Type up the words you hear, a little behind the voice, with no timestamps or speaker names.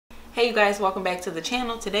Hey you guys, welcome back to the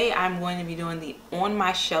channel. Today I'm going to be doing the on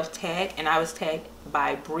my shelf tag, and I was tagged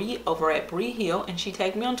by Bree over at Bree Hill, and she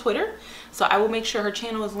tagged me on Twitter. So I will make sure her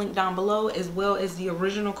channel is linked down below, as well as the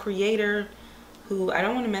original creator, who I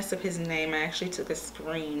don't want to mess up his name. I actually took a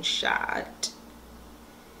screenshot.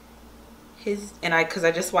 Because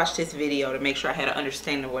I just watched his video to make sure I had an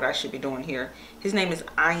understanding of what I should be doing here. His name is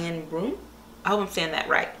Iain Broome. I hope I'm saying that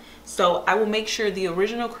right. So I will make sure the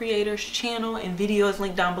original creator's channel and video is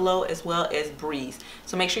linked down below, as well as Bree's.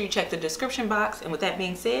 So make sure you check the description box. And with that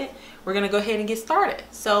being said, we're going to go ahead and get started.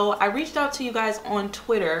 So I reached out to you guys on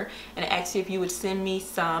Twitter and asked you if you would send me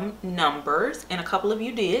some numbers, and a couple of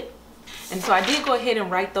you did. And so I did go ahead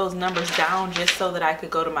and write those numbers down just so that I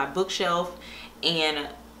could go to my bookshelf and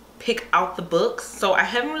pick out the books. So I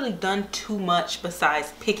haven't really done too much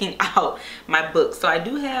besides picking out my books. So I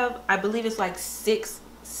do have, I believe it's like 6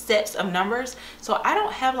 sets of numbers. So I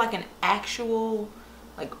don't have like an actual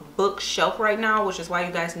like bookshelf right now, which is why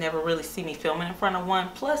you guys never really see me filming in front of one.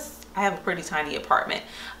 Plus I have a pretty tiny apartment,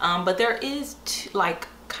 but there is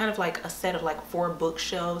kind of like a set of like 4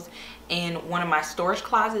 bookshelves in one of my storage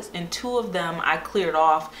closets, and 2 of them I cleared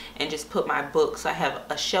off and just put my books. I have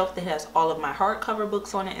a shelf that has all of my hardcover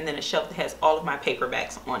books on it, and then a shelf that has all of my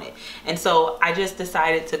paperbacks on it. And so I just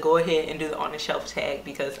decided to go ahead and do the on the shelf tag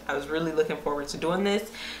because I was really looking forward to doing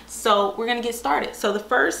this. So we're gonna get started. So the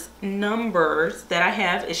first numbers that I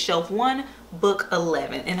have is shelf 1, book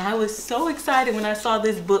 11, and I was so excited when I saw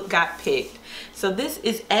this book got picked. So this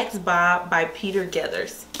is Xplosion by Peters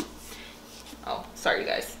Gethers. Oh, sorry you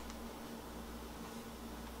guys.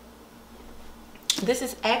 This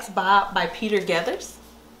is Xplosion by Peters Gethers.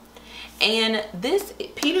 And this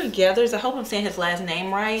Peters Gethers, I hope I'm saying his last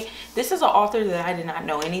name right. This is an author that I did not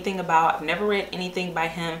know anything about. I've never read anything by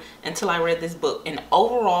him until I read this book. And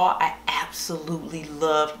overall, I absolutely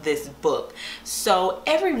loved this book. So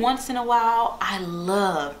every once in a while, I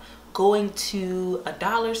love going to a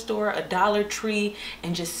dollar store, a Dollar Tree,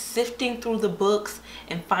 and just sifting through the books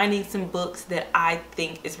and finding some books that I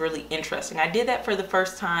think is really interesting. I did that for the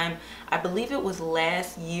first time, I believe it was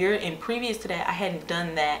last year, and previous to that I hadn't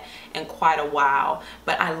done that in quite a while,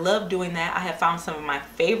 but I love doing that. I have found some of my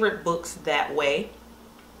favorite books that way.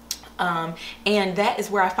 And that is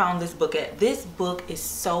where I found this book at. This book is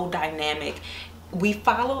so dynamic. We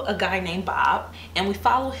follow a guy named Bob, and we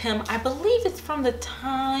follow him, I believe it's from the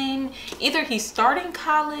time either he's starting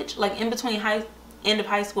college, like in between end of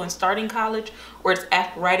high school and starting college, or it's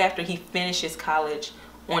right after he finishes college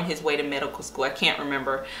on his way to medical school. I can't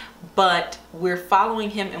remember, but we're following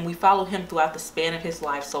him, and we follow him throughout the span of his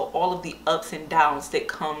life. So all of the ups and downs that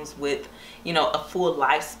comes with, you know, a full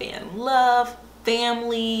lifespan. Love,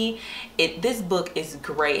 family. This book is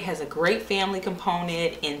great. It has a great family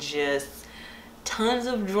component, and just tons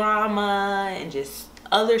of drama and just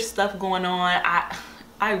other stuff going on.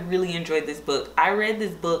 I really enjoyed this book. I read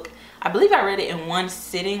this book, I believe I read it in one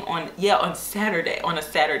sitting on a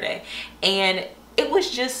Saturday, and it was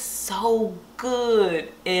just so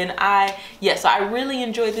good. And so I really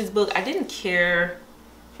enjoyed this book. I didn't care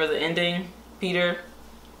for the ending, Peter,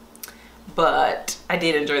 but I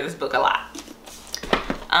did enjoy this book a lot.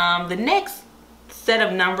 The next set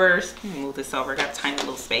of numbers, let me move this over, I got a tiny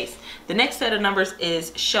little space. The next set of numbers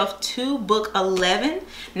is shelf 2, book 11.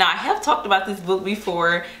 Now I have talked about this book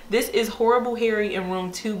before. This is Horrible Harry in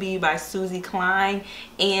Room 2B by Suzy, Kline,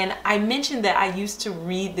 and I mentioned that I used to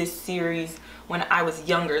read this series when I was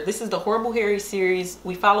younger. This is the Horrible Harry series.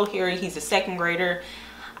 We follow Harry, he's a 2nd grader.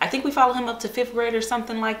 I think we follow him up to 5th grade or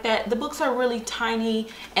something like that. The books are really tiny,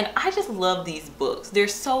 and I just love these books. They're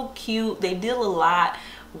so cute. They deal a lot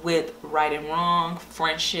with right and wrong,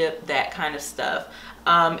 friendship, that kind of stuff.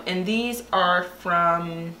 And these are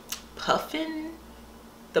from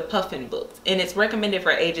the Puffin books, and it's recommended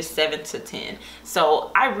for ages 7 to 10.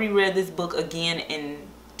 So I reread this book again in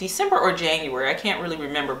December or January, I can't really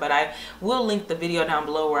remember, but I will link the video down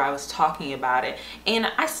below where I was talking about it, and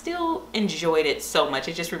I still enjoyed it so much.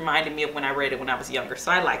 It just reminded me of when I read it when I was younger,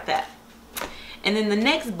 so I like that. And then the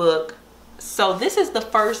next book, so this is the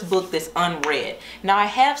first book that's unread. Now I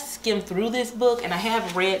have skimmed through this book, and I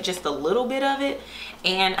have read just a little bit of it,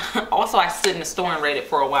 and also I stood in the store and read it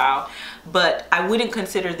for a while, but I wouldn't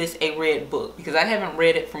consider this a read book because I haven't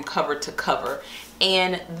read it from cover to cover.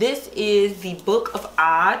 And this is the Book of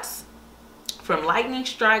Odds, From Lightning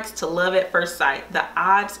Strikes to Love at First Sight, The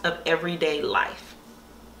Odds of Everyday Life.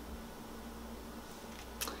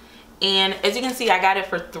 And as you can see, I got it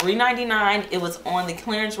for $3.99. It was on the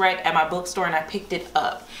clearance rack at my bookstore, and I picked it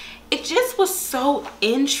up. It just was so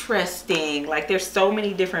interesting. Like, there's so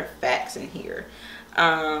many different facts in here.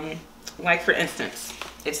 Like, for instance,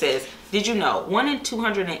 it says Did you know 1 in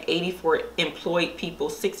 284 employed people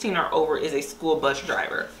 16 or over is a school bus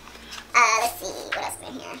driver? Let's see what else is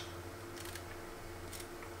in here.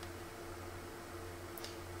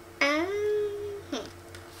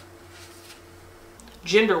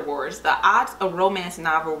 Gender wars. The odds a romance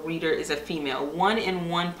novel reader is a female, 1 in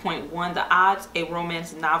 1.1. The odds a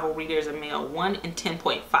romance novel reader is a male, 1 in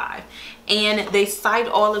 10.5. And they cite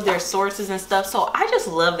all of their sources and stuff, so I just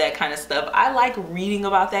love that kind of stuff. I like reading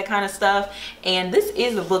about that kind of stuff, and this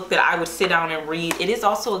is a book that I would sit down and read. It is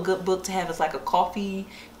also a good book to have as like a coffee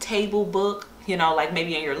table book, you know, like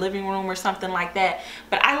maybe in your living room or something like that.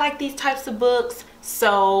 But I like these types of books,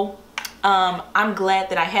 so I'm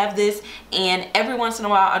glad that I have this, and every once in a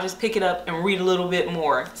while I'll just pick it up and read a little bit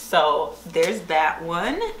more. So there's that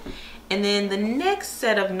one. And then the next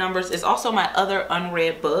set of numbers is also my other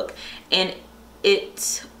unread book, and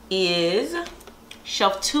it is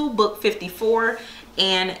shelf 2, book 54,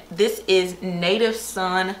 and this is Native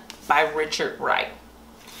Son by Richard Wright.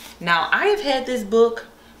 Now, I have had this book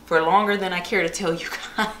for longer than I care to tell you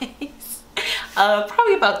guys.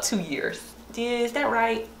 Probably about 2 years. Is that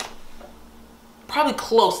right? Probably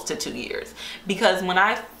close to 2 years, because when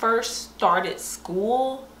I first started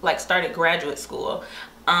school, like started graduate school,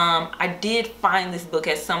 I did find this book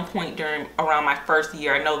at some point around my first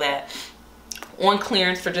year. I know that, on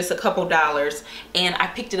clearance for just a couple dollars, and I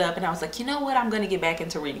picked it up and I was like, you know what, I'm gonna get back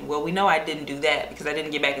into reading. Well, we know I didn't do that because I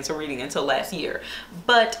didn't get back into reading until last year,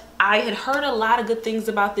 but I had heard a lot of good things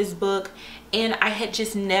about this book and I had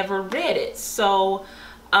just never read it. So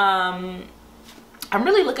I'm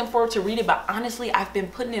really looking forward to read it, but honestly, I've been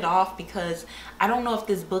putting it off because I don't know if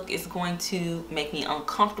this book is going to make me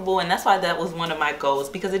uncomfortable, and that's why that was one of my goals,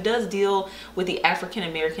 because it does deal with the African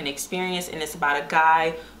American experience, and it's about a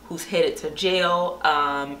guy who's headed to jail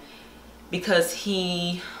because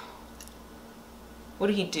what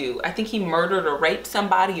did he do? I think he murdered or raped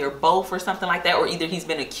somebody, or both, or something like that, or either he's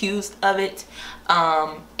been accused of it.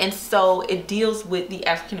 And so it deals with the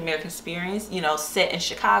African American experience, you know, set in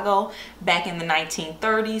Chicago back in the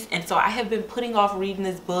 1930s. And so I have been putting off reading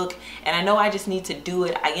this book, and I know I just need to do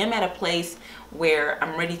it. I am at a place where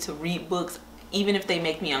I'm ready to read books, even if they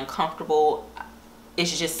make me uncomfortable.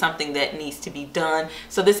 It's just something that needs to be done.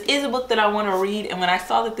 So this is a book that I want to read, and when I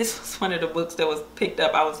saw that this was one of the books that was picked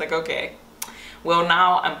up, I was like, okay, well,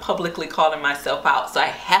 now I'm publicly calling myself out, so I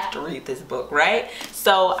have to read this book, right?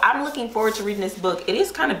 So I'm looking forward to reading this book. It is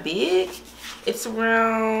kind of big. It's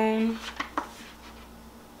around,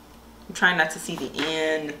 I'm trying not to see the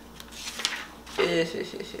end. Where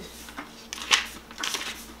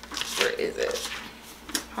is it?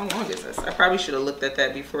 How long is this? I probably should have looked at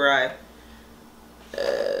that before I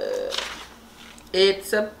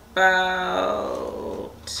it's about,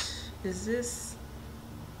 is this,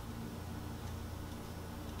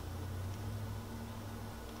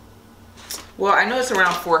 well, I know it's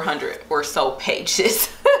around 400 or so pages.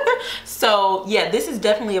 So yeah, this is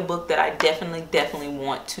definitely a book that I definitely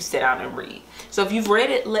want to sit down and read. So if you've read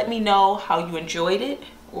it, let me know how you enjoyed it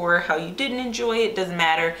or how you didn't enjoy it. Doesn't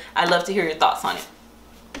matter. I'd love to hear your thoughts on it.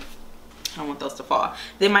 I don't want those to fall.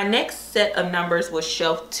 Then my next set of numbers was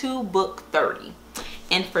shelf 2, book 30.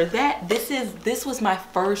 And for that, this was my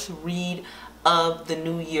first read of the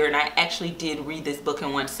new year, and I actually did read this book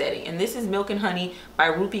in one setting. And this is Milk and Honey by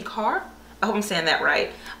Rupi Kaur. I hope I'm saying that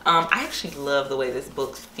right. I actually love the way this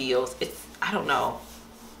book feels. It's, I don't know.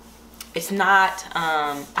 It's not,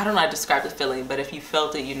 I don't know how to describe the feeling, but if you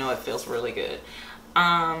felt it, you know it feels really good.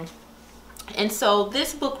 And so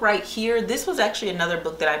this book right here, this was actually another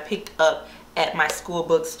book that I picked up at my school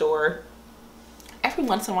bookstore. Every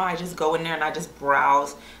once in a while, I just go in there and I just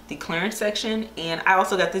browse the clearance section. And I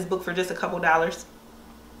also got this book for just a couple dollars.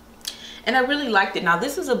 And I really liked it. Now,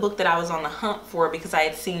 this is a book that I was on the hunt for because I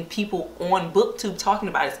had seen people on BookTube talking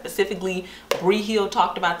about it. Specifically, Bree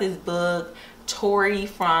talked about this book. Tori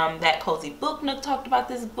from That Cozy Book Nook talked about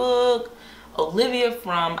this book. Olivia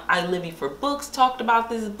from ilivieforbooks talked about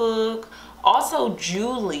this book. Also,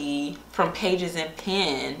 Julie from Pages and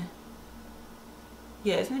Pen.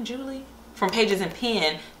 Yeah, isn't it Julie? From Pages and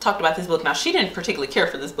Pen talked about this book. Now, she didn't particularly care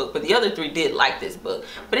for this book, but the other three did like this book.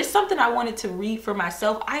 But it's something I wanted to read for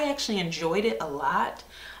myself. I actually enjoyed it a lot.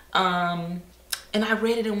 and I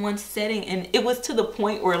read it in one setting, and it was to the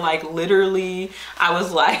point where like literally I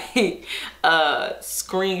was like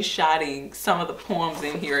screenshotting some of the poems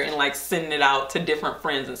in here and like sending it out to different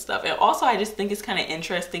friends and stuff. And also I just think it's kind of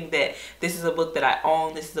interesting that this is a book that I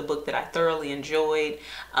own. This is a book that I thoroughly enjoyed.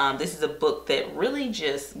 This is a book that really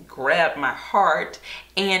just grabbed my heart.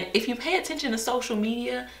 And if you pay attention to social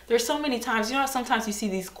media, there's so many times, you know, sometimes you see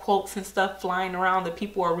these quotes and stuff flying around that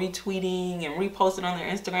people are retweeting and reposting on their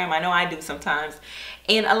Instagram. I know I do sometimes.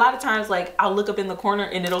 And a lot of times, like, I'll look up in the corner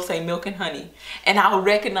and it'll say milk and honey, and I'll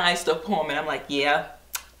recognize the poem and I'm like, yeah,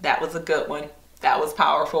 that was a good one. That was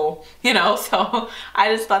powerful, you know. So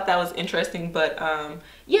I just thought that was interesting. But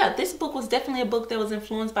yeah, this book was definitely a book that was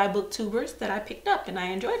influenced by booktubers that I picked up, and I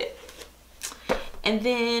enjoyed it. And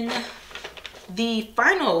then the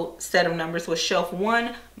final set of numbers was shelf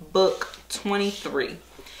 1, book 23.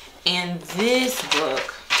 And this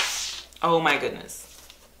book, oh my goodness,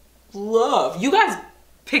 love. You guys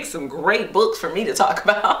picked some great books for me to talk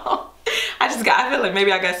about. I feel like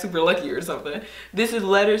maybe I got super lucky or something. This is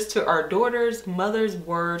Letters to Our Daughters, Mother's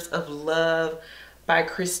Words of Love by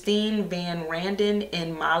Christine Van Randen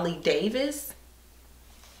and Molly Davis.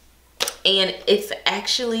 And it's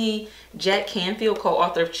actually Jack Canfield,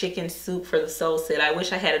 co-author of Chicken Soup for the Soul, said, I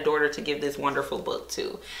wish I had a daughter to give this wonderful book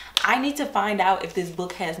to. I need to find out if this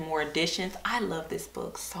book has more editions. I love this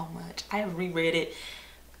book so much. I have reread it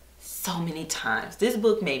so many times. This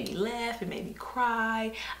book made me laugh. It made me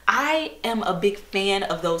cry. I am a big fan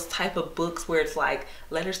of those type of books where it's like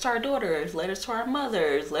letters to our daughters, letters to our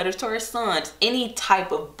mothers, letters to our sons, any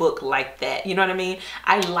type of book like that. You know what I mean?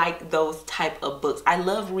 I like those type of books. I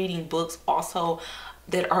love reading books also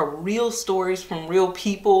that are real stories from real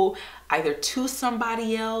people, either to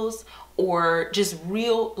somebody else or just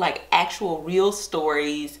real, like actual real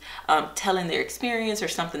stories, telling their experience or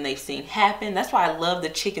something they've seen happen. That's why I love the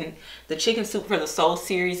Chicken Soup for the Soul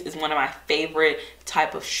series. Is one of my favorite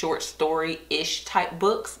type of short story-ish type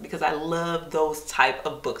books, because I love those type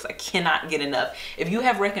of books. I cannot get enough. If you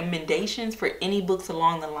have recommendations for any books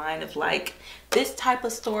along the line of like this type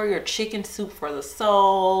of story, or Chicken Soup for the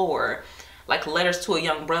Soul, or like Letters to a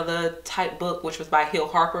Young Brother type book, which was by Hill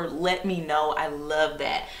Harper, let me know. I love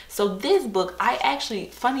that. So this book, I actually,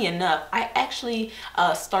 funny enough, I actually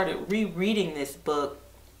started rereading this book,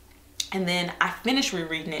 and then I finished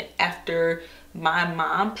rereading it after my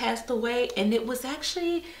mom passed away, and it was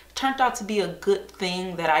actually turned out to be a good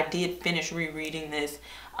thing that I did finish rereading this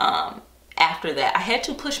after that. I had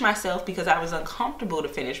to push myself because I was uncomfortable to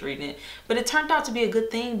finish reading it, but it turned out to be a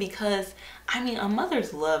good thing because, I mean, a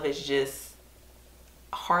mother's love is just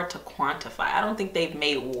hard to quantify. I don't think they've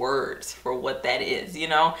made words for what that is, you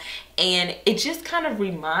know. And it just kind of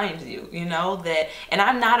reminds you, you know, that, and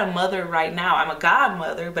I'm not a mother right now. I'm a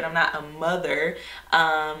godmother, but I'm not a mother.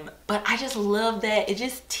 But I just love that it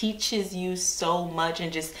just teaches you so much,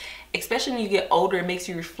 and just especially when you get older, it makes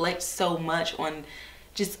you reflect so much on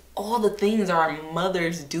just all the things our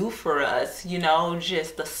mothers do for us, you know,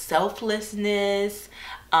 just the selflessness,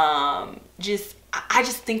 I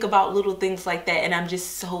just think about little things like that, and I'm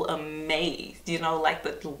just so amazed, you know, like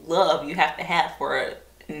the love you have to have for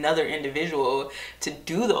another individual to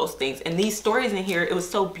do those things. And these stories in here, it was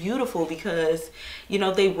so beautiful because, you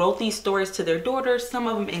know, they wrote these stories to their daughters. Some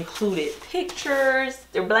of them included pictures.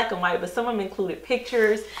 They're black and white, but some of them included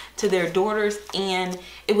pictures to their daughters, and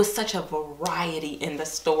it was such a variety in the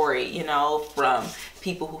story, you know, from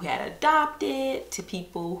people who had adopted to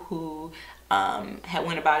people who had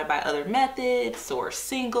went about it by other methods, or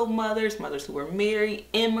single mothers, mothers who were married,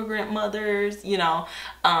 immigrant mothers, you know,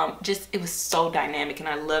 just, it was so dynamic, and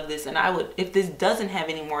I love this. And I would, if this doesn't have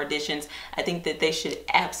any more editions, I think that they should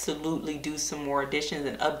absolutely do some more editions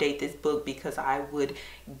and update this book, because I would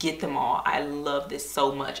get them all. I love this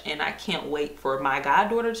so much, and I can't wait for my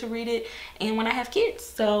goddaughter to read it and when I have kids.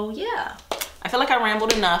 So yeah, I feel like I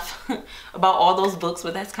rambled enough about all those books,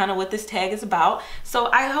 but that's kind of what this tag is about.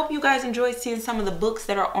 So I hope you guys enjoyed seeing some of the books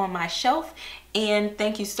that are on my shelf. And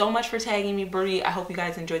thank you so much for tagging me, Bree. I hope you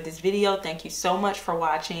guys enjoyed this video. Thank you so much for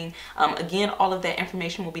watching. Again, all of that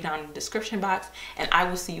information will be down in the description box, and I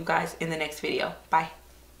will see you guys in the next video. Bye.